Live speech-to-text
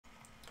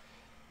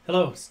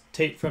Hello, it's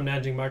Tate from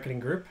Nanjing Marketing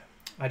Group.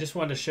 I just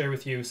wanted to share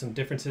with you some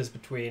differences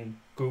between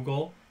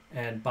Google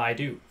and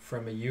Baidu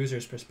from a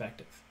user's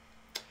perspective.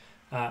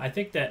 I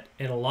think that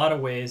in a lot of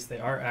ways they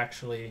are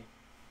actually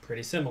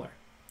pretty similar,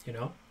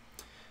 So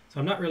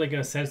I'm not really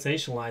going to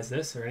sensationalize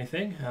this or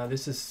anything.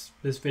 This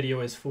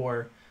video is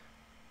for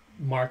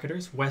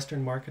marketers,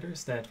 Western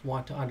marketers that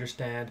want to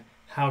understand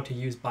how to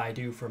use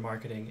Baidu for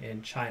marketing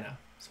in China.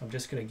 So I'm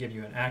just going to give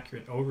you an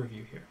accurate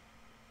overview here.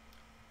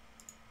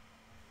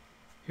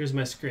 Here's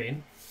my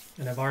screen,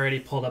 and I've already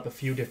pulled up a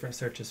few different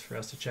searches for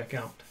us to check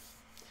out.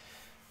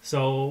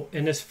 So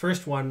in this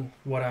first one,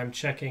 what I'm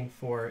checking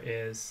for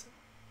is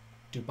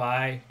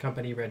Dubai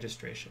company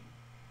registration.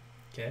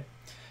 Okay.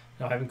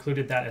 Now I've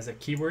included that as a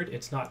keyword.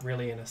 It's not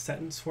really in a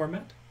sentence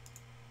format.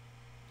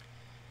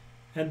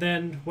 And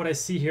then what I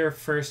see here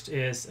first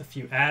is a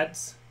few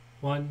ads.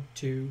 1,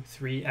 2,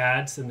 3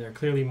 ads, and they're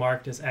clearly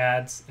marked as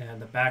ads,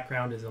 and the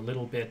background is a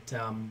little bit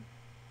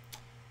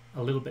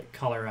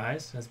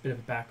colorized. Has a bit of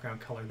a background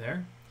color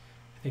there.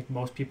 I think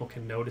most people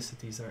can notice that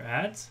these are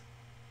ads.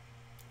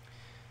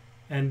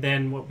 And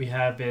then what we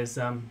have is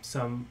an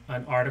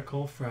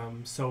article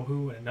from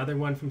Sohu, and another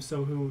one from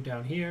Sohu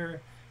down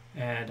here,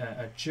 and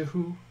a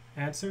Zhihu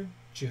answer.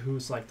 Zhihu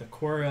is like the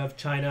core of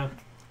China.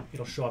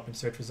 It'll show up in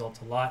search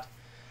results a lot.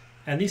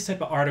 And these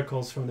type of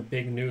articles from the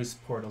big news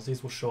portals,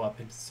 these will show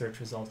up in search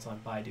results on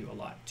Baidu a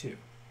lot too.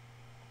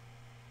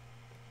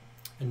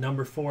 And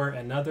number 4,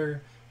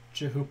 another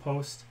Zhihu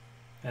post,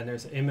 and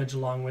there's an image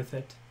along with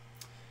it.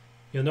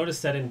 You'll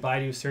notice that in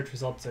Baidu search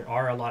results there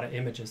are a lot of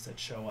images that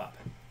show up.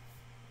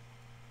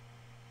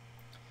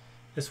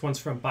 This one's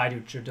from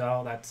Baidu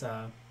Zhidao, that's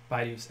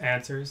Baidu's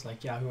answers,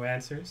 like Yahoo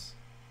Answers.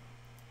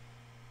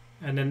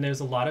 And then there's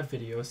a lot of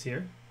videos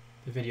here.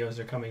 The videos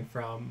are coming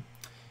from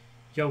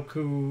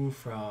Youku,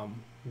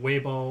 from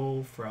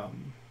Weibo,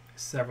 from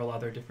several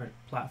other different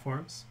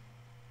platforms.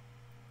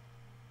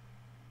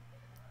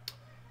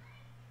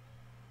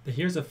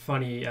 Here's a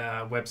funny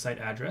website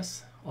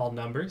address, all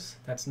numbers.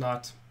 That's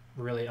not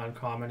really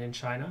uncommon in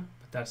China,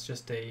 but that's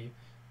just a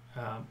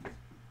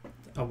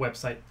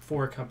website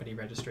for company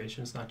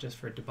registrations, not just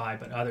for Dubai,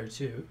 but other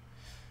too.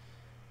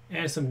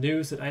 And some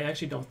news that I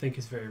actually don't think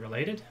is very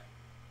related.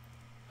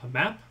 A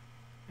map,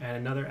 and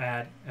another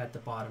ad at the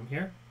bottom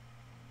here.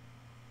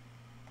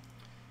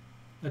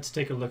 Let's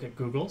take a look at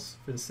Google's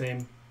for the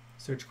same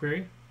search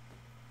query.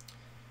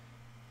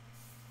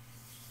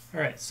 All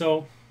right,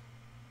 so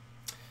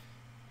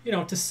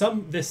to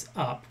sum this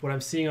up, what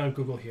I'm seeing on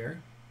Google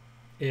here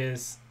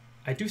is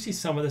I do see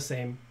some of the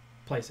same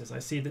places. I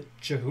see that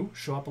Zhihu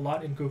show up a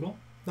lot in Google,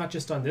 not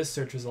just on this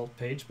search result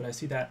page, but I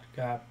see that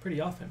pretty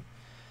often.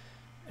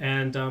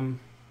 And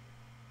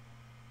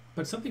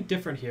but something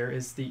different here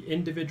is the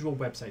individual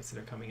websites that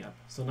are coming up.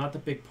 So not the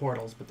big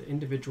portals, but the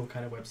individual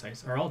kind of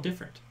websites are all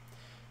different.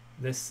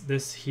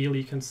 This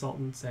Healy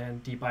Consultants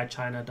and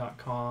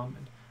dbuychina.com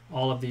and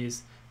all of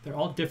these, they're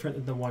all different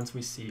than the ones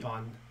we see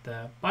on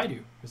the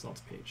Baidu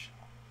results page.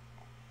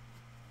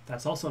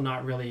 That's also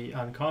not really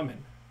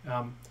uncommon.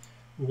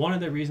 One of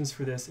the reasons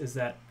for this is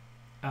that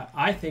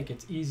I think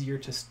it's easier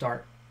to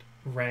start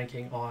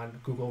ranking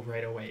on Google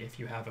right away if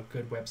you have a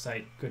good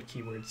website, good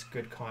keywords,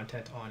 good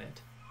content on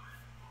it.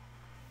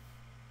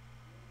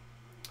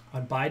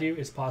 On Baidu,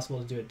 it's possible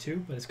to do it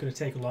too, but it's going to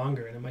take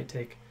longer, and it might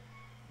take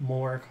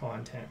more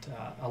content,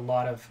 a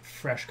lot of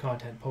fresh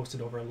content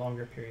posted over a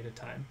longer period of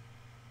time.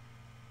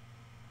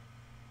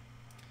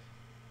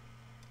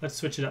 Let's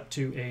switch it up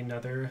to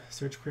another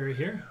search query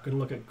here. I'm going to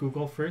look at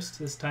Google first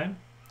this time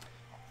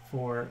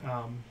for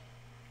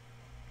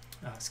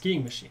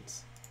skiing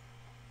machines.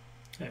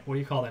 Okay, what do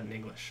you call that in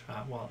English?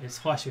 Well, it's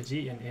滑雪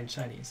机 in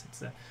Chinese. It's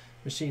the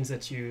machines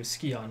that you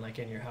ski on, like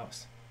in your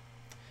house.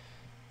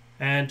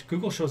 And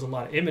Google shows a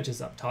lot of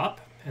images up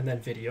top, and then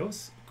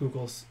videos.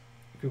 Google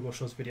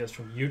shows videos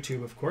from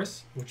YouTube, of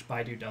course, which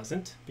Baidu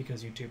doesn't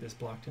because YouTube is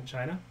blocked in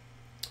China.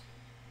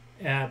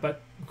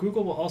 But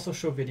Google will also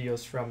show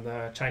videos from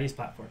the Chinese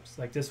platforms.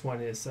 Like this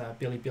one is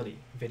Bilibili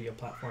video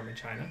platform in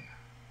China.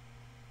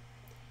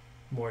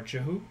 More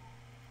Zhihu.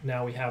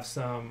 Now we have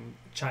some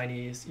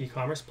Chinese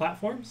e-commerce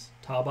platforms.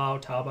 Taobao,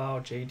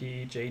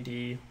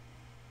 JD,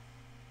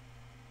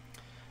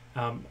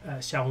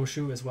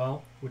 Xiaohongshu as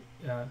well,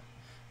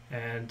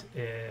 and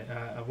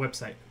a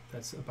website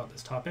that's about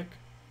this topic.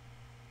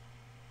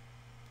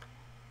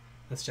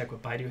 Let's check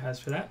what Baidu has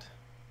for that.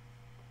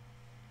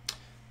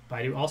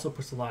 Baidu also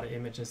puts a lot of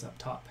images up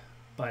top.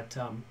 But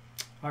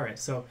all right,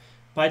 so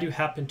Baidu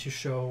happened to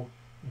show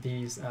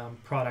these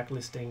product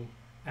listing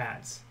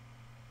ads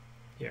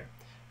here.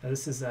 Now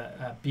this is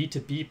a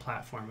B2B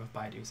platform of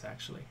Baidu's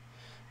actually.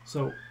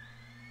 So,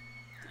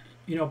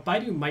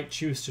 Baidu might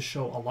choose to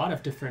show a lot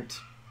of different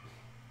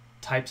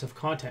types of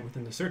content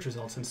within the search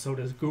results, and so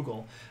does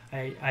Google.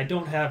 I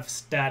don't have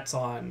stats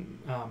on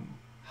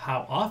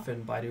how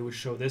often Baidu would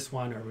show this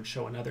one or would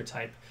show another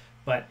type,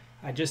 but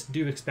I just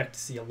do expect to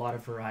see a lot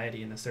of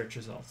variety in the search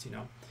results.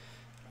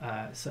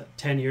 So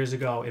 10 years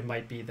ago, it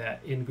might be that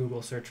in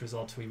Google search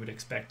results we would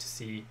expect to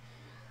see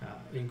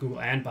in Google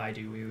and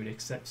Baidu, we would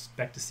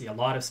expect to see a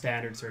lot of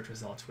standard search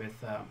results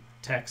with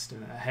text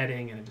and a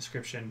heading and a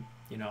description,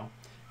 you know.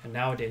 And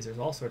nowadays, there's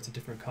all sorts of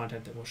different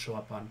content that will show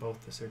up on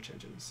both the search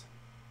engines.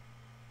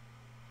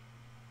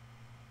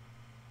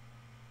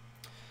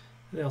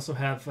 They also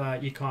have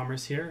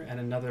e-commerce here and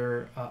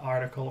another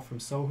article from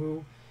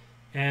Sohu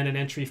and an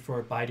entry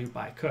for Baidu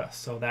Baike.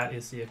 So that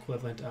is the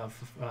equivalent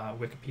of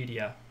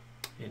Wikipedia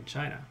in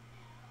China.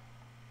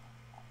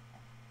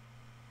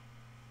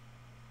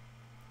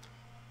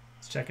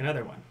 Let's check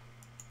another one.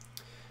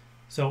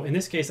 So in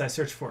this case, I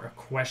searched for a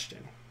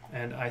question,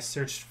 and I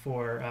searched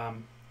for,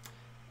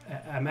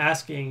 I'm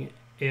asking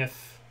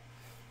if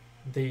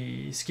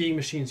the skiing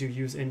machines you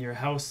use in your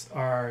house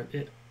are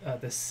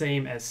the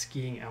same as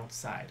skiing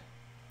outside.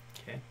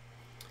 Okay,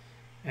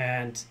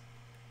 and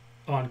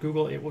on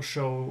Google it will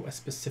show a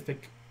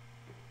specific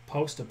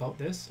post about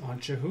this on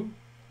Zhihu.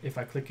 If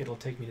I click it, it'll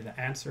take me to the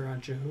answer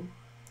on Zhihu.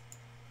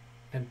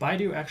 And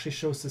Baidu actually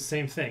shows the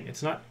same thing.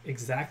 It's not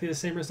exactly the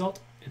same result.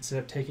 Instead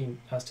of taking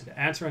us to the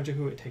answer on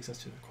Zhihu, it takes us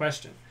to the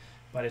question.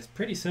 But it's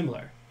pretty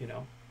similar, you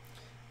know.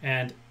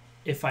 And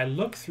if I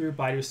look through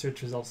Baidu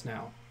search results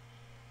now,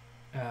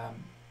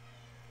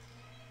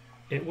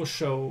 it will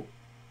show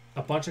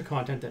a bunch of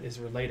content that is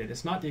related.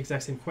 It's not the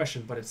exact same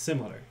question, but it's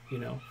similar, you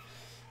know.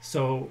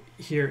 So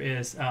here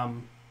is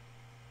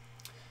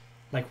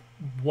like,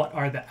 what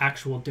are the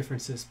actual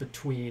differences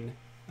between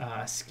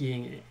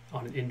skiing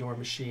on an indoor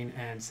machine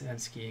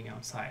and skiing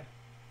outside?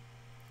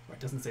 Or it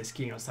doesn't say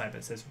skiing outside, but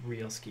it says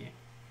real skiing.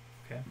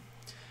 Okay,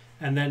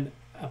 and then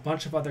a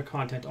bunch of other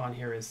content on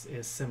here is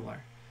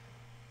similar.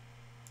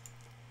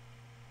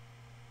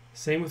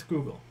 Same with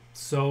Google.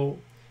 So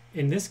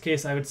in this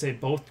case, I would say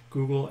both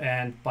Google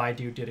and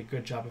Baidu did a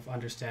good job of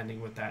understanding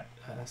what that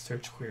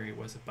search query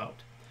was about.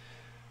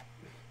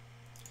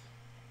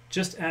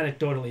 Just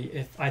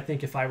anecdotally, I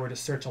think if I were to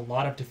search a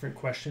lot of different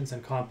questions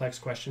and complex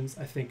questions,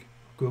 I think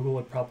Google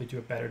would probably do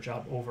a better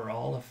job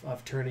overall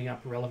of turning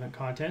up relevant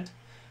content.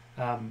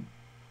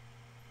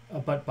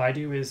 But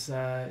Baidu is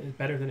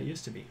better than it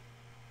used to be.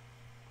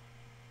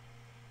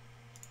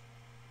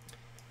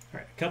 All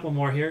right, a couple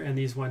more here, and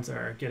these ones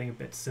are getting a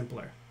bit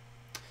simpler.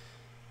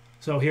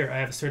 So here I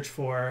have a search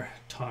for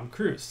Tom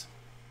Cruise.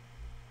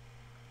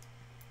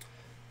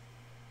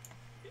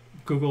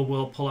 Google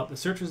will pull up the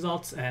search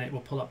results, and it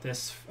will pull up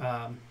this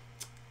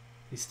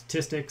these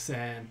statistics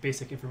and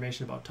basic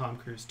information about Tom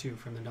Cruise too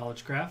from the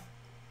knowledge graph.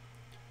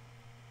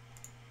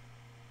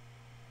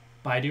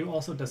 Baidu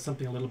also does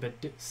something a little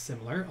bit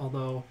similar,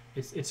 although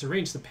it's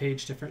arranged the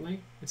page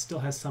differently. It still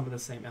has some of the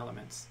same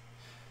elements.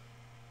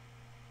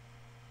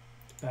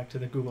 Back to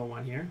the Google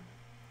one here.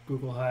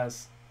 Google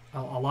has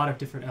a lot of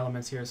different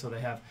elements here. So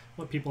they have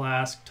what people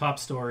ask, top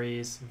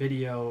stories,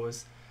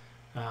 videos,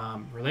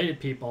 related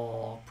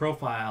people,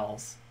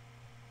 profiles.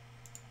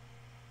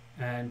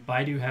 And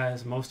Baidu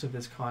has most of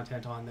this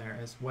content on there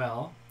as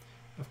well.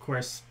 Of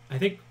course, I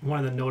think one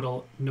of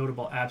the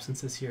notable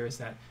absences here is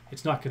that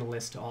it's not going to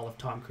list all of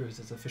Tom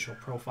Cruise's official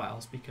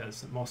profiles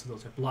because most of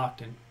those are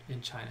blocked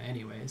in China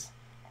anyways.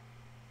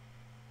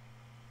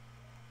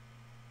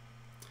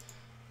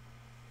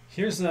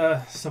 Here's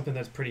something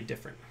that's pretty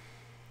different.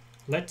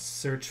 Let's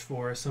search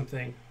for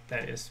something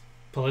that is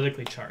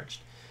politically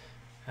charged.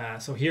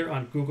 So here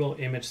on Google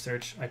image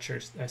search, I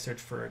searched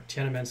for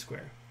Tiananmen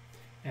Square.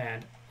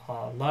 And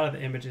a lot of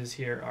the images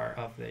here are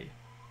of the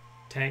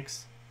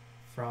tanks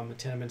from the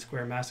Tiananmen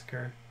Square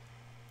massacre.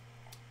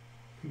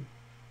 A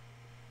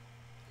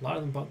lot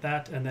of them about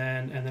that, and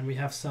then we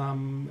have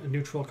some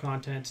neutral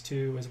content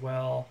too as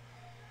well.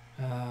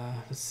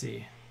 Let's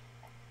see.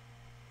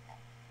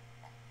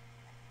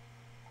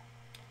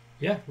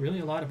 Yeah, really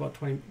a lot about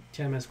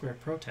Tiananmen Square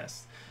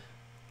protests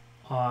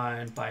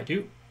on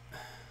Baidu.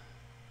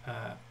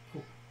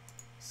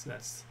 So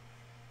let's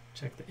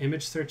check the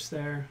image search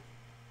there.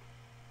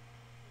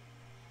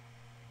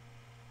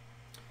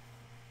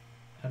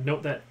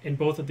 Note that in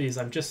both of these,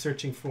 I'm just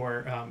searching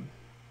for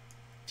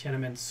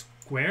Tiananmen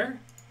Square.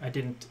 I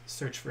didn't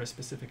search for a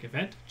specific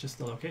event, just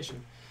the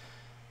location.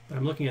 But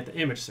I'm looking at the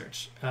image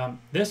search.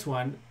 This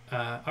one,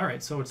 all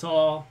right, so it's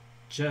all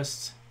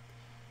just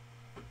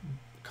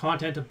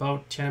content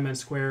about Tiananmen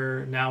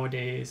Square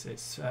nowadays.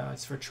 It's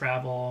for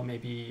travel,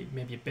 maybe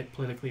a bit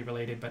politically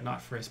related, but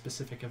not for a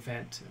specific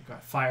event. I've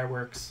got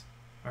fireworks,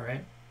 all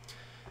right.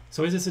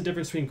 So is this a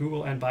difference between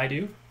Google and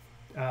Baidu?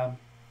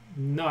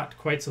 Not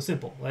quite so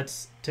simple.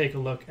 Let's take a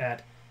look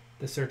at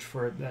the search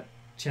for that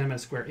Tiananmen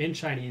Square in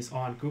Chinese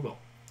on Google.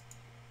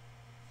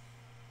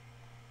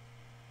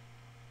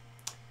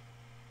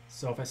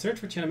 So if I search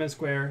for Tiananmen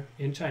Square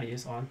in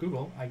Chinese on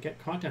Google, I get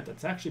content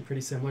that's actually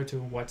pretty similar to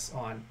what's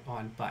on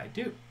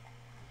Baidu.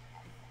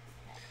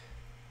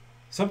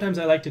 Sometimes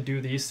I like to do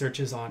these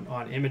searches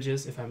on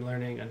images if I'm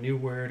learning a new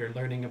word or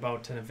learning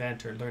about an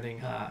event or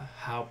learning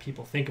how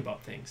people think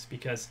about things,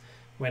 because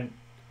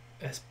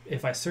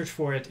if I search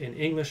for it in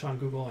English on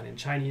Google and in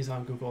Chinese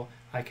on Google,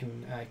 I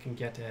can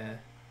get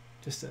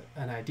just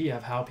an idea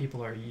of how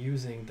people are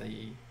using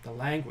the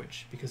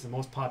language, because the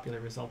most popular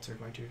results are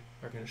going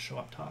to show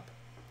up top,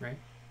 right?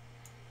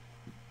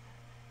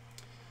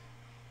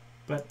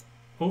 But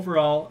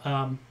overall,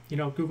 you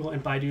know, Google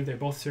and Baidu, they're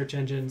both search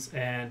engines,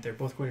 and they're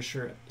both going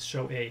to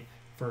show a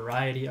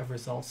variety of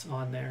results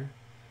on there.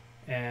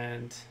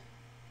 And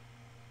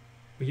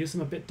we use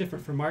them a bit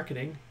different for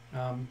marketing.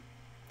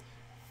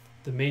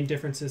 The main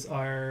differences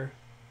are,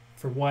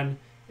 for one,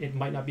 it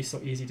might not be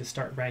so easy to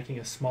start ranking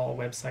a small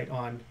website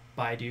on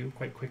Baidu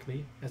quite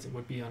quickly as it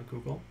would be on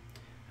Google,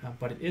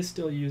 but it is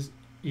still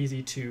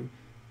easy to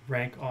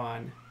rank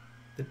on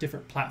the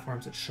different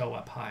platforms that show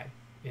up high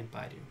in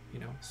Baidu. You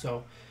know,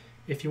 so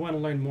if you want to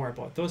learn more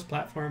about those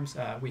platforms,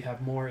 we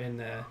have more in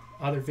the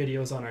other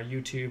videos on our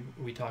YouTube.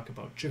 We talk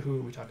about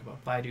Zhihu, we talk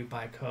about Baidu,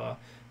 Baike,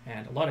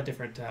 and a lot of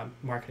different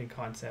marketing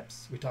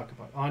concepts. We talk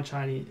about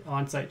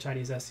on-site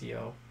Chinese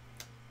SEO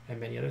and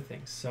many other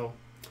things. So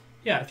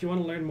yeah, if you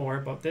want to learn more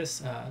about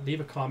this,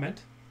 leave a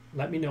comment.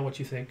 Let me know what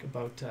you think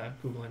about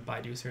Google and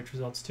Baidu search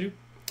results too.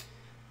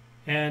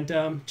 And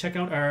check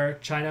out our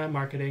China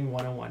Marketing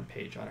 101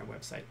 page on our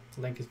website.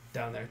 The link is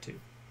down there too.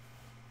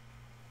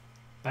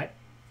 Bye.